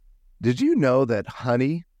Did you know that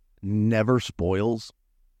honey never spoils?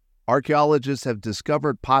 Archaeologists have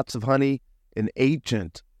discovered pots of honey in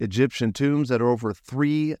ancient Egyptian tombs that are over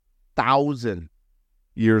 3,000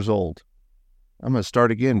 years old. I'm going to start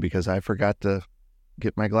again because I forgot to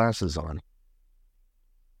get my glasses on.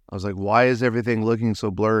 I was like, why is everything looking so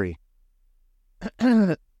blurry?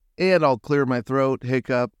 And I'll clear my throat,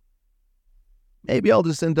 hiccup. Maybe I'll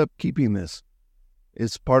just end up keeping this.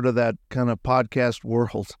 It's part of that kind of podcast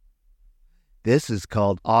world. This is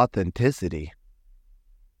called authenticity.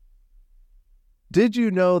 Did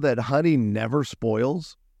you know that honey never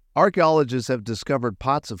spoils? Archaeologists have discovered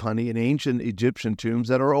pots of honey in ancient Egyptian tombs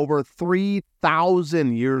that are over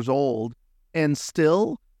 3,000 years old and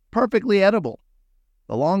still perfectly edible.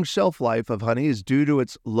 The long shelf life of honey is due to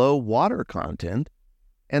its low water content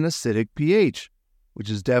and acidic pH, which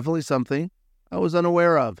is definitely something I was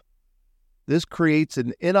unaware of. This creates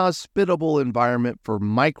an inhospitable environment for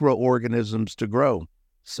microorganisms to grow.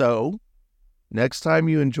 So, next time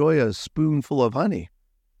you enjoy a spoonful of honey,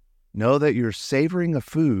 know that you're savoring a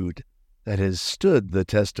food that has stood the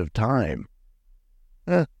test of time.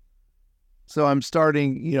 So I'm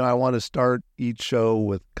starting, I want to start each show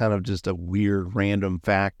with kind of just a weird random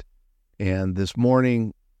fact. And this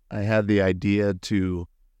morning I had the idea to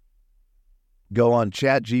go on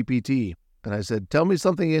ChatGPT. And I said, tell me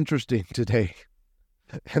something interesting today.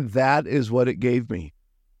 And that is what it gave me.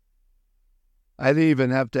 I didn't even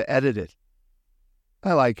have to edit it.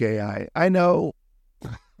 I like AI. I know.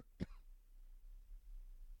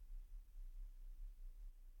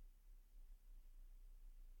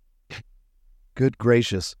 Good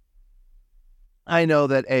gracious. I know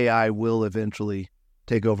that AI will eventually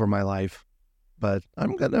take over my life, but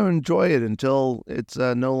I'm going to enjoy it until it's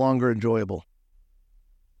no longer enjoyable.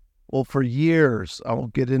 Well, for years, I'll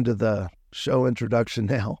get into the show introduction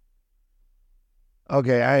now.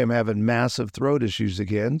 Okay, I am having massive throat issues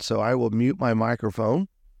again, so I will mute my microphone.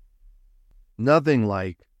 Nothing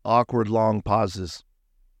like awkward long pauses.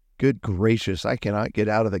 Good gracious, I cannot get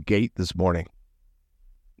out of the gate this morning.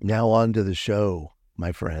 Now on to the show,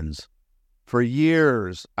 my friends. For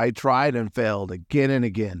years, I tried and failed again and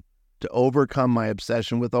again to overcome my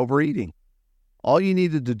obsession with overeating. All you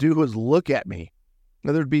needed to do was look at me.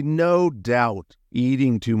 Now, there'd be no doubt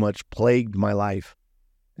eating too much plagued my life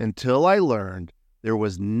until I learned there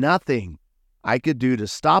was nothing I could do to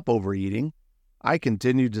stop overeating. I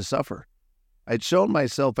continued to suffer. I'd shown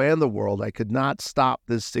myself and the world I could not stop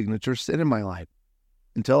this signature sin in my life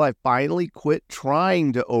until I finally quit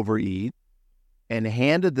trying to overeat and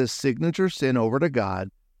handed this signature sin over to God.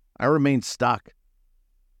 I remained stuck.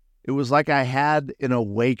 It was like I had an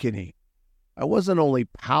awakening. I wasn't only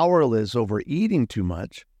powerless over eating too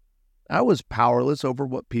much, I was powerless over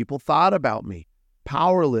what people thought about me,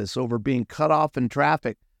 powerless over being cut off in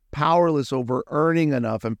traffic, powerless over earning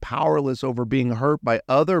enough, and powerless over being hurt by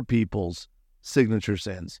other people's signature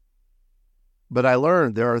sins. But I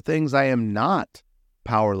learned there are things I am not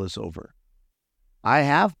powerless over. I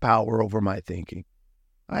have power over my thinking.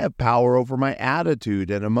 I have power over my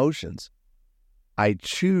attitude and emotions. I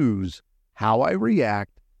choose how I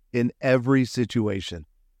react in every situation.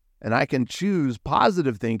 And I can choose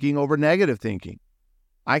positive thinking over negative thinking.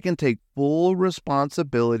 I can take full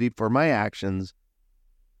responsibility for my actions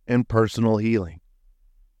and personal healing.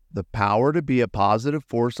 The power to be a positive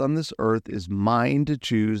force on this earth is mine to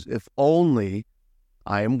choose if only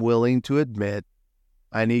I am willing to admit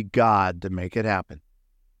I need God to make it happen.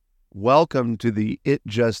 Welcome to the It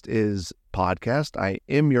Just Is podcast. I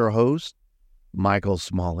am your host, Michael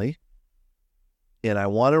Smalley. And I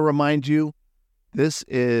want to remind you,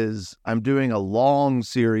 I'm doing a long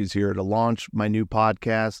series here to launch my new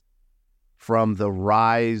podcast from the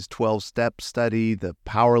Rise 12-Step Study, the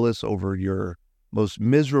powerless over your most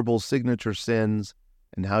miserable signature sins,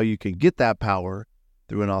 and how you can get that power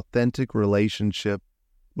through an authentic relationship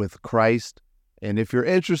with Christ. And if you're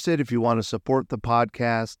interested, if you want to support the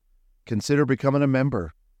podcast, consider becoming a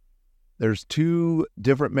member. There's 2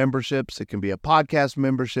 different memberships. It can be a podcast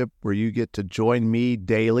membership where you get to join me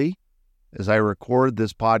daily as I record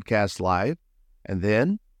this podcast live. And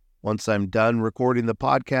then once I'm done recording the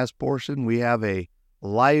podcast portion, we have a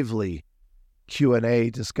lively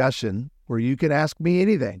Q&A discussion where you can ask me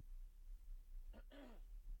anything.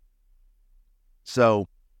 So,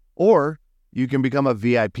 or you can become a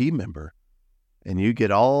VIP member and you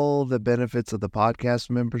get all the benefits of the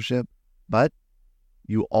podcast membership, but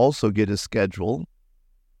you also get to schedule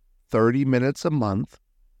 30 minutes a month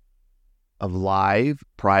of live,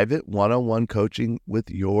 private, one-on-one coaching with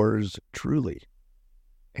yours truly.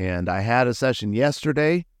 And I had a session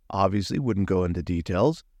yesterday, obviously wouldn't go into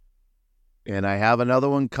details, And I have another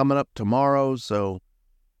one coming up tomorrow, so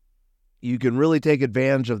you can really take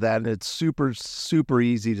advantage of that. And it's super, super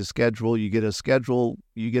easy to schedule. You get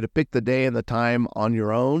to pick the day and the time on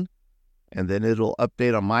your own, and then it'll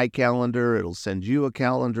update on my calendar. It'll send you a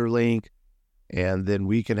calendar link, and then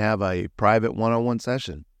we can have a private one-on-one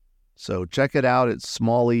session. So check it out at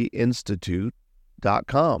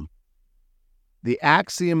smalleyinstitute.com. The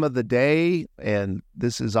axiom of the day, and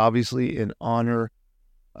this is obviously in honor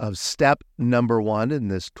of step number 1 in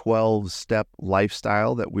this 12-step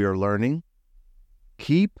lifestyle that we are learning: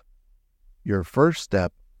 keep your first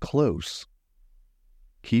step close.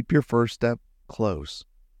 Keep your first step close.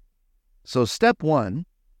 So step 1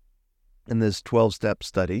 in this 12-step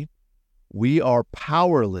study, we are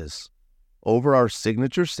powerless over our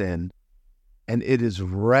signature sin, and it is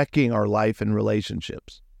wrecking our life and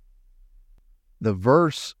relationships. The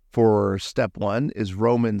verse for step 1 is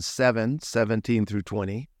Romans 7:17 through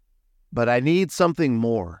 20. But I need something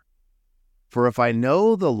more. For if I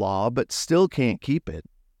know the law but still can't keep it,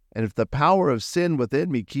 and if the power of sin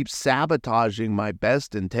within me keeps sabotaging my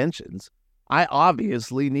best intentions, I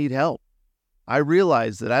obviously need help. I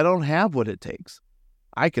realize that I don't have what it takes.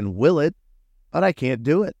 I can will it, but I can't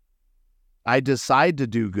do it. I decide to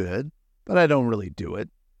do good, but I don't really do it.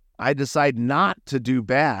 I decide not to do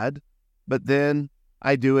bad, but then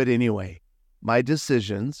I do it anyway. My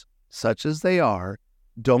decisions, such as they are,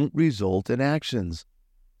 don't result in actions.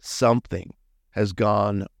 Something has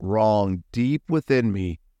gone wrong deep within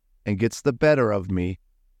me and gets the better of me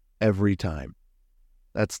every time.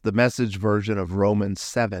 That's the Message version of Romans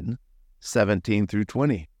 7:17 through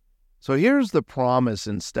 20. So here's the promise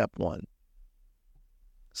in step 1.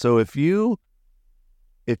 So if you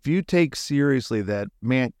take seriously that,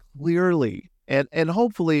 man, clearly, and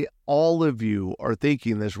hopefully all of you are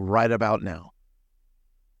thinking this right about now,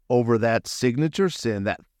 over that signature sin,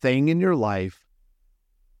 that thing in your life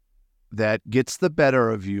that gets the better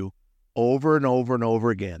of you over and over and over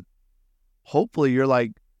again. Hopefully you're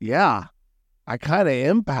like, yeah, I kind of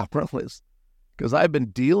am powerless because I've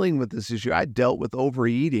been dealing with this issue. I dealt with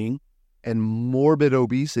overeating and morbid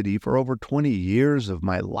obesity for over 20 years of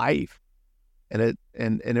my life. And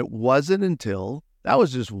it wasn't until, that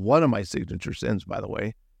was just one of my signature sins, by the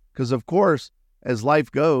way, because of course, as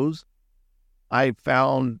life goes, I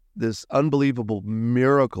found this unbelievable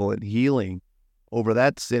miracle and healing over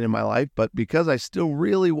that sin in my life. But because I still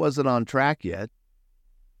really wasn't on track yet,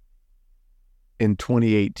 in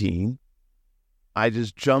 2018, I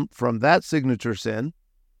just jumped from that signature sin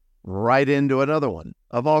right into another one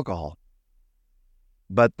of alcohol.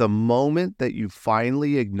 But the moment that you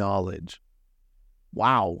finally acknowledge,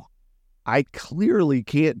 wow, I clearly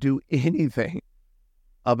can't do anything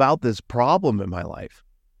about this problem in my life.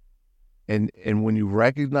 And when you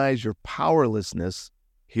recognize your powerlessness,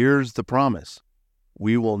 here's the promise.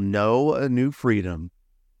 We will know a new freedom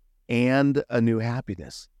and a new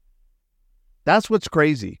happiness. That's what's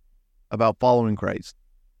crazy about following Christ.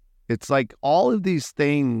 It's like all of these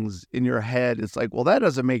things in your head, it's like, well, that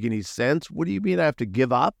doesn't make any sense. What do you mean I have to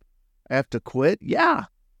give up? I have to quit? Yeah.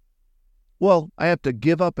 Well, I have to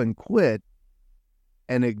give up and quit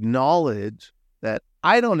and acknowledge that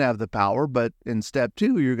I don't have the power, but in step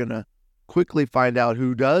 2, you're going to quickly find out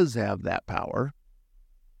who does have that power.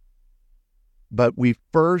 But we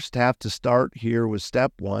first have to start here with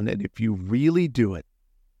step 1. And if you really do it,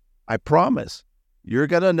 I promise you're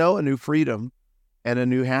going to know a new freedom and a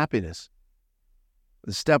new happiness.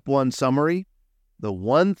 The step 1 summary, the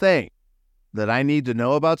one thing that I need to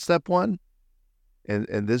know about step 1,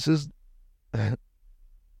 and this is,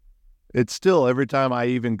 it's still, every time I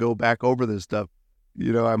even go back over this stuff,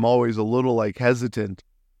 I'm always a little hesitant.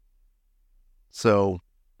 So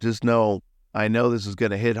just know, I know this is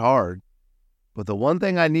going to hit hard, but the one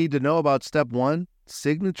thing I need to know about step 1,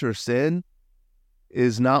 signature sin,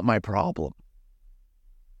 is not my problem.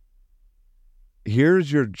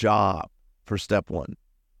 Here's your job for step 1.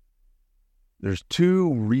 There's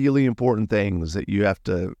 2 really important things that you have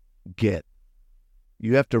to get.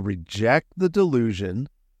 You have to reject the delusion,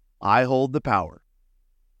 I hold the power,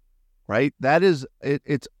 right? That is,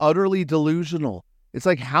 it's utterly delusional. It's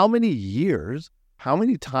like, how many years, how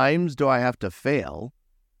many times do I have to fail?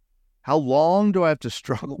 How long do I have to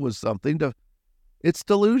struggle with something it's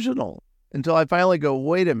delusional until I finally go,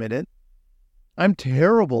 wait a minute, I'm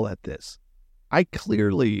terrible at this. I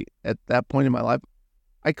clearly, at that point in my life,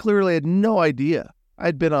 I clearly had no idea.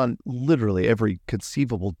 I'd been on literally every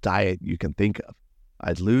conceivable diet you can think of.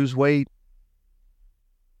 I'd lose weight,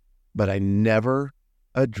 but I never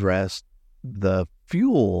addressed the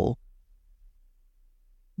fuel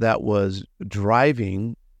that was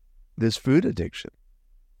driving this food addiction.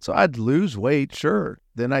 So I'd lose weight, sure.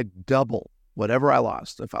 Then I'd double whatever I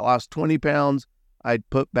lost. If I lost 20 pounds, I'd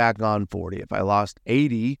put back on 40. If I lost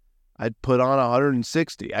 80, I'd put on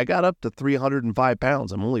 160. I got up to 305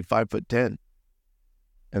 pounds. I'm only 5'10".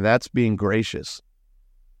 And that's being gracious.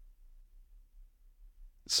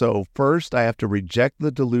 So first, I have to reject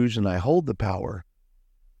the delusion I hold the power,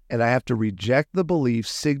 and I have to reject the belief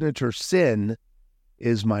signature sin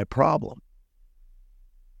is my problem.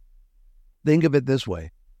 Think of it this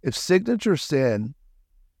way. If signature sin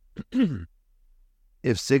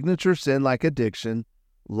like addiction,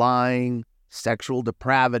 lying, sexual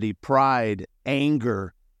depravity, pride,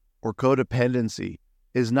 anger, or codependency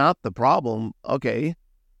is not the problem, okay,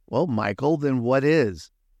 well, Michael, then what is?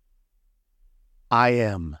 I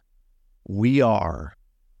am. We are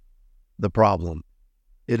the problem.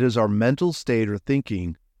 It is our mental state or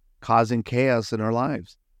thinking causing chaos in our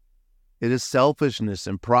lives. It is selfishness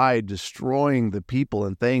and pride destroying the people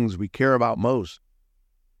and things we care about most.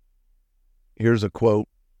 Here's a quote.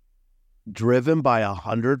 Driven by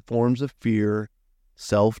 100 forms of fear,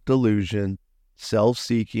 self-delusion,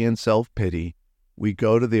 self-seeking, and self-pity, we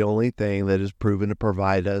go to the only thing that is proven to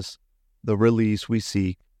provide us the release we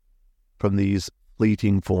seek from these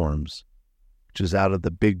fleeting forms, which is out of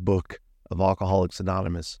the big book of Alcoholics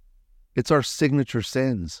Anonymous. It's our signature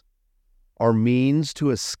sins, our means to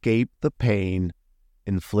escape the pain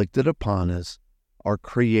inflicted upon us are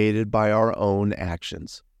created by our own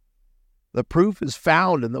actions. The proof is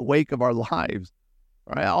found in the wake of our lives.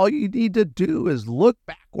 Right? All you need to do is look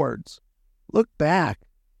backwards. Look back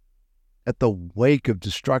at the wake of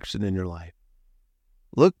destruction in your life.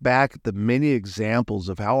 Look back at the many examples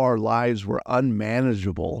of how our lives were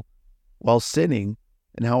unmanageable while sinning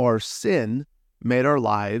and how our sin made our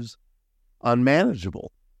lives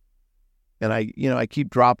unmanageable. And I keep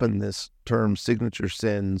dropping this term signature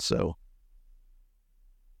sin, so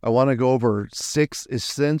I want to go over 6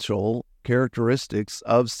 essential characteristics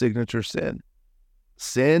of signature sin.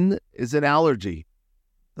 Sin is an allergy,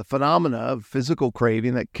 the phenomena of physical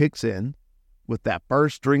craving that kicks in with that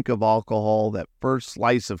first drink of alcohol, that first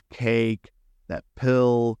slice of cake, that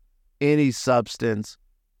pill, any substance,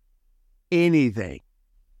 anything.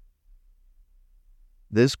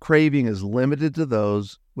 This craving is limited to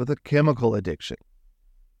those with a chemical addiction.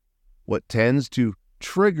 What tends to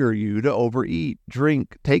trigger you to overeat,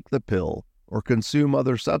 drink, take the pill, or consume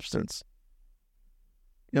other substance.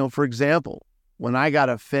 For example, when I got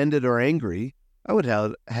offended or angry, I would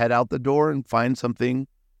head out the door and find something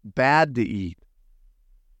bad to eat.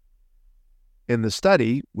 In the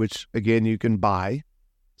study, which again you can buy,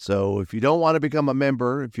 so if you don't want to become a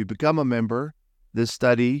member, if you become a member, this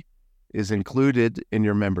study is included in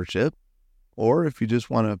your membership. Or if you just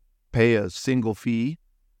want to pay a single fee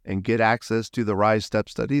and get access to the Rise Step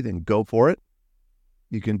study, then go for it.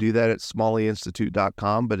 You can do that at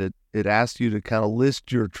smalleyinstitute.com, but it asks you to kind of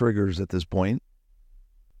list your triggers at this point.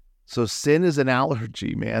 So sin is an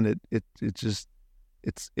allergy, man.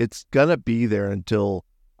 It's gonna be there until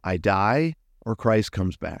I die or Christ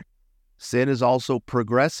comes back. Sin is also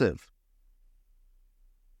progressive.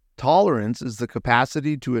 Tolerance is the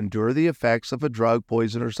capacity to endure the effects of a drug,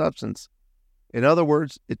 poison, or substance. In other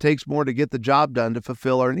words, it takes more to get the job done to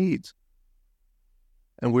fulfill our needs.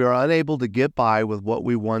 And we are unable to get by with what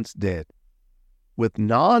we once did. With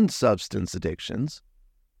non-substance addictions,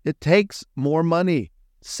 it takes more money,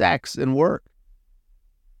 sex, and work.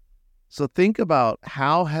 So think about,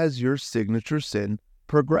 how has your signature sin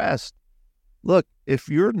progressed? Look, if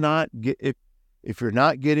you're not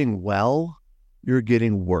getting well, you're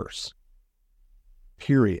getting worse.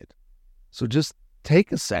 Period. So just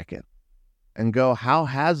take a second and go, how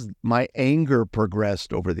has my anger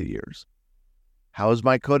progressed over the years? How has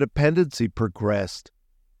my codependency progressed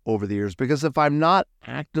over the years? Because if I'm not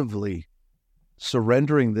actively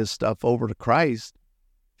surrendering this stuff over to Christ,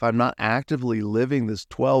 if I'm not actively living this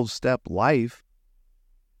 12-step life,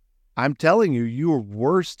 I'm telling you, you are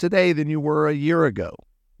worse today than you were a year ago.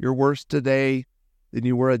 You're worse today than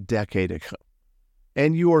you were a decade ago.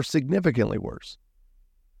 And you are significantly worse.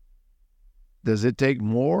 Does it take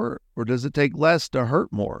more or does it take less to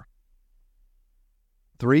hurt more?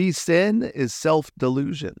 3, sin is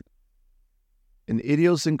self-delusion. An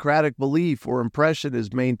idiosyncratic belief or impression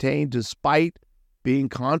is maintained despite being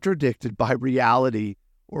contradicted by reality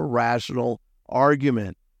or rational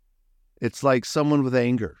argument. It's like someone with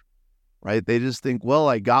anger, right? They just think, well,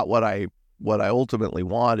 I got what I ultimately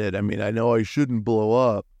wanted. I mean, I know I shouldn't blow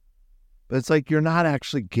up, but it's like you're not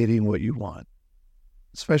actually getting what you want.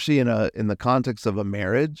 Especially in the context of a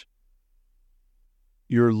marriage,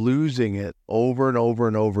 you're losing it over and over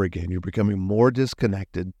and over again. You're becoming more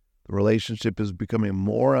disconnected. The The relationship is becoming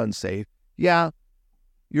more unsafe. Yeah,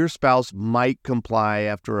 your spouse might comply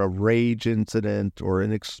after a rage incident or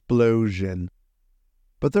an explosion,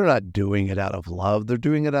 but they're not doing it out of love. They're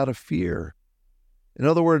doing it out of fear. In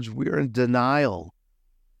other words, we're in denial,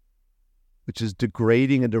 which is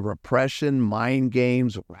degrading into repression, mind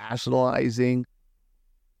games, rationalizing,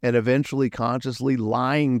 and eventually consciously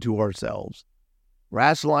lying to ourselves.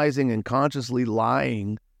 Rationalizing and consciously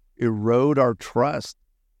lying erode our trust.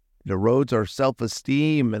 It erodes our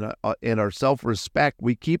self-esteem and our self-respect.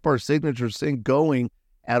 We keep our signature sin going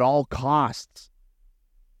at all costs.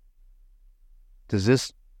 Does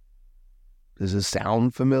this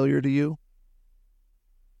sound familiar to you?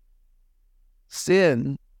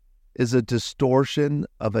 Sin is a distortion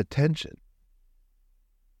of attention.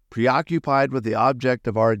 Preoccupied with the object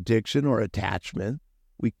of our addiction or attachment,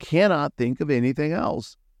 we cannot think of anything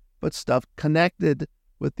else but stuff connected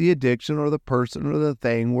with the addiction or the person or the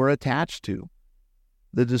thing we're attached to.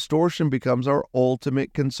 The distortion becomes our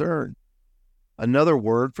ultimate concern. Another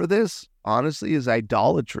word for this, honestly, is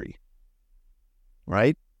idolatry,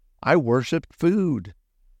 right? I worshiped food.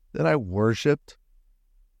 Then I worshiped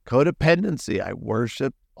codependency. I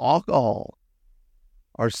worshiped alcohol.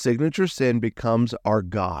 Our signature sin becomes our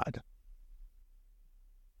God.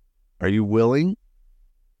 Are you willing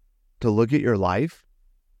to look at your life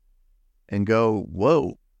and go,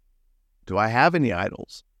 whoa, do I have any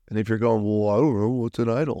idols? And if you're going, well, I don't know, what's an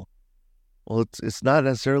idol? Well, it's not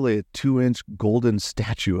necessarily a 2-inch golden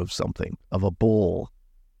statue of something, of a bull,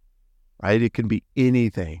 right? It can be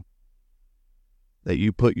anything that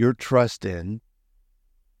you put your trust in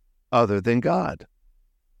other than God.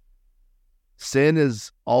 Sin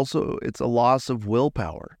is also, it's a loss of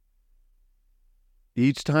willpower.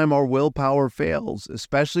 Each time our willpower fails,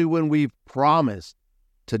 especially when we've promised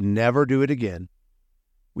to never do it again,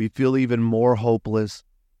 we feel even more hopeless,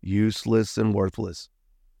 useless, and worthless.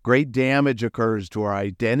 Great damage occurs to our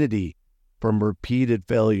identity from repeated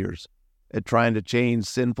failures at trying to change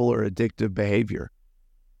sinful or addictive behavior.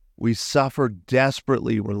 We suffer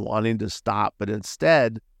desperately when wanting to stop, but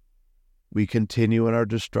instead, we continue in our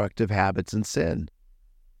destructive habits and sin.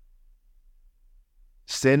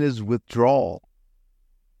 Sin is withdrawal.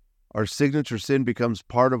 Our signature sin becomes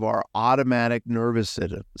part of our automatic nervous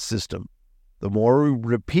system. The more we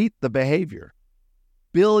repeat the behavior,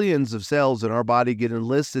 billions of cells in our body get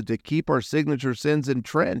enlisted to keep our signature sins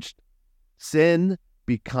entrenched. Sin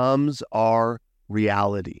becomes our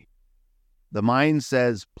reality. The mind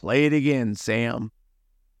says, play it again, Sam.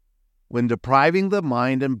 When depriving the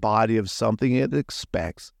mind and body of something it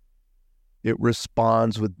expects, it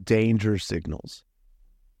responds with danger signals.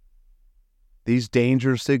 These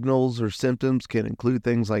danger signals or symptoms can include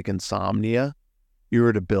things like insomnia,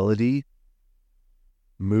 irritability,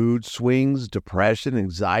 mood swings, depression,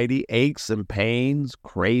 anxiety, aches and pains,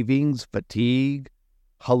 cravings, fatigue,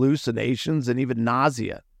 hallucinations, and even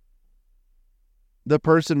nausea. The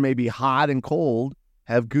person may be hot and cold,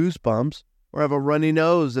 have goosebumps, or have a runny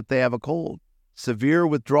nose if they have a cold. Severe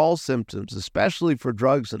withdrawal symptoms, especially for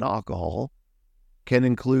drugs and alcohol, can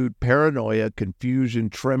include paranoia, confusion,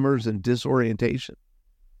 tremors, and disorientation.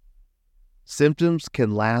 Symptoms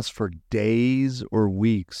can last for days or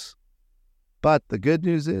weeks, but the good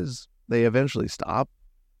news is they eventually stop.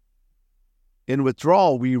 In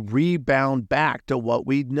withdrawal, we rebound back to what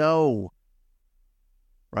we know,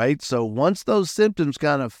 right? So once those symptoms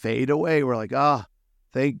kind of fade away, we're like,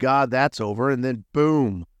 thank God that's over. And then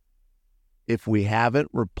boom, if we haven't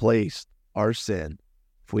replaced our sin,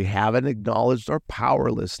 if we haven't acknowledged our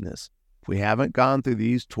powerlessness, if we haven't gone through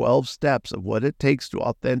these 12 steps of what it takes to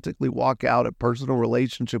authentically walk out a personal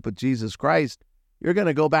relationship with Jesus Christ, you're going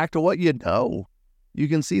to go back to what you know. You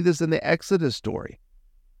can see this in the Exodus story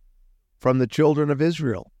from the children of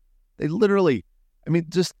Israel. They literally,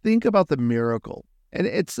 just think about the miracle. And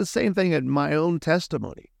it's the same thing in my own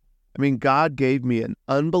testimony. God gave me an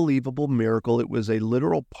unbelievable miracle. It was a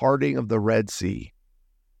literal parting of the Red Sea.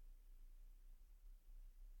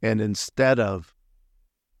 And instead of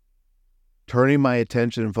turning my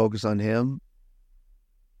attention and focus on him,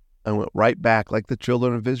 I went right back like the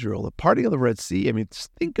children of Israel. The parting of the Red Sea, just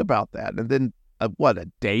think about that. And then, a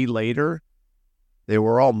day later, they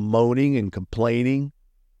were all moaning and complaining,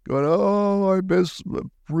 going, I miss the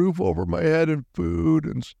roof over my head and food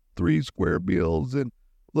and 3 square meals, and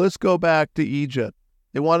let's go back to Egypt.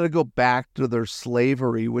 They wanted to go back to their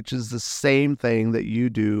slavery, which is the same thing that you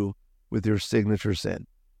do with your signature sin.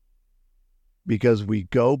 Because we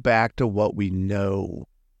go back to what we know,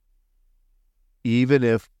 even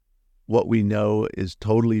if what we know is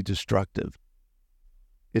totally destructive.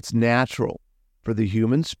 It's natural for the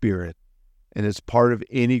human spirit and it's part of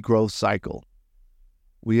any growth cycle.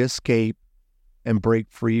 We escape and break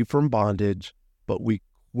free from bondage, but we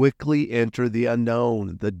quickly enter the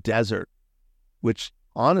unknown, the desert, which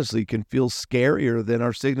honestly can feel scarier than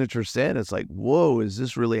our signature sin. It's like, whoa, is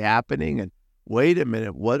this really happening? And wait a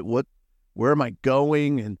minute, where am I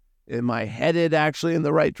going? And am I headed actually in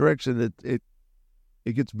the right direction? It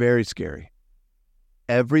gets very scary.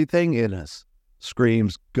 Everything in us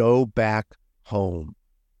screams, go back home,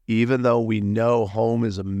 even though we know home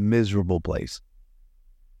is a miserable place.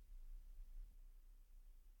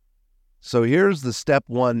 So here's the step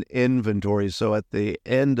one inventory. So at the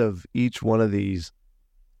end of each one of these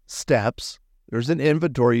steps, there's an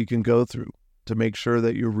inventory you can go through to make sure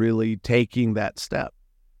that you're really taking that step.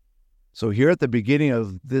 So here at the beginning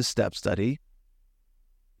of this step study,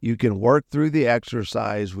 you can work through the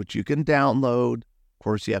exercise, which you can download. Of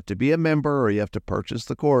course, you have to be a member or you have to purchase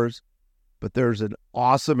the course, but there's an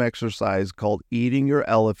awesome exercise called Eating Your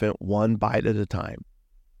Elephant One Bite at a Time.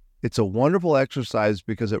 It's a wonderful exercise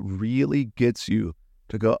because it really gets you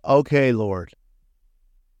to go, okay, Lord,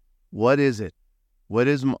 what is it?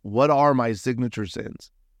 What are my signature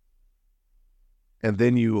sins? And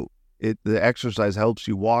then the exercise helps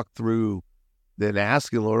you walk through, then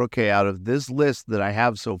asking, Lord, okay, out of this list that I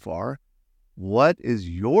have so far, what is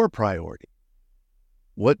your priority?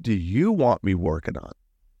 What do you want me working on?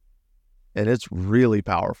 And it's really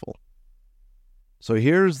powerful. So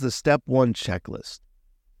here's the step one checklist,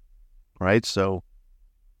 right? So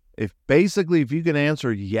if you can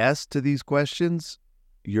answer yes to these questions,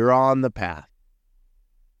 you're on the path.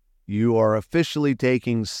 You are officially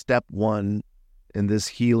taking step one in this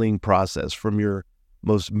healing process from your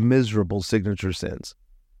most miserable signature sins.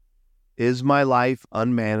 Is my life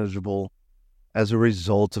unmanageable as a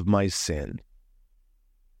result of my sin?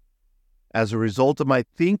 As a result of my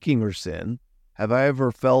thinking or sin, have I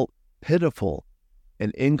ever felt pitiful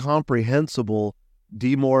and incomprehensible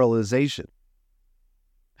demoralization?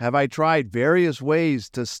 Have I tried various ways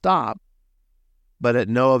to stop, but at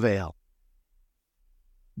no avail?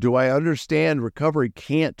 Do I understand recovery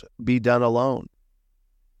can't be done alone?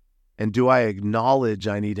 And do I acknowledge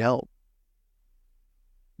I need help?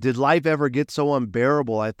 Did life ever get so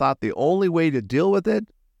unbearable I thought the only way to deal with it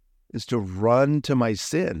is to run to my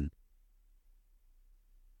sin?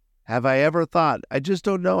 Have I ever thought, I just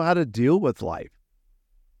don't know how to deal with life?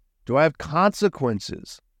 Do I have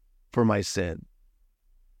consequences for my sin?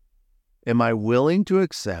 Am I willing to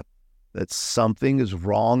accept that something is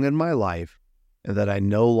wrong in my life and that I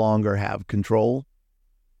no longer have control?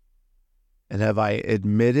 And have I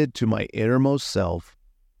admitted to my innermost self,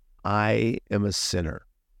 I am a sinner?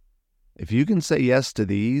 If you can say yes to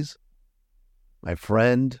these, my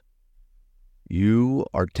friend, you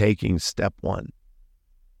are taking step one.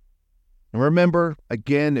 And remember,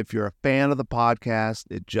 again, if you're a fan of the podcast,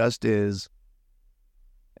 it just is.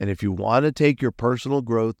 And if you want to take your personal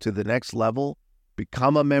growth to the next level,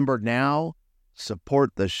 become a member now,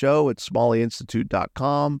 support the show at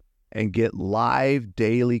smalleyinstitute.com, and get live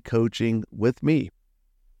daily coaching with me.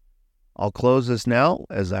 I'll close this now,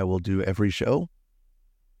 as I will do every show,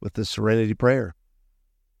 with the Serenity Prayer.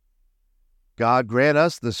 God, grant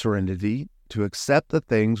us the serenity to accept the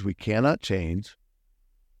things we cannot change,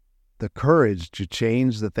 the courage to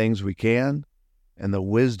change the things we can, and the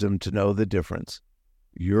wisdom to know the difference.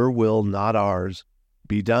 Your will, not ours,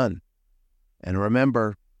 be done. And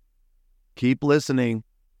remember, keep listening.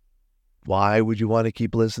 Why would you want to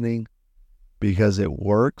keep listening? Because it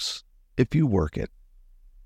works if you work it.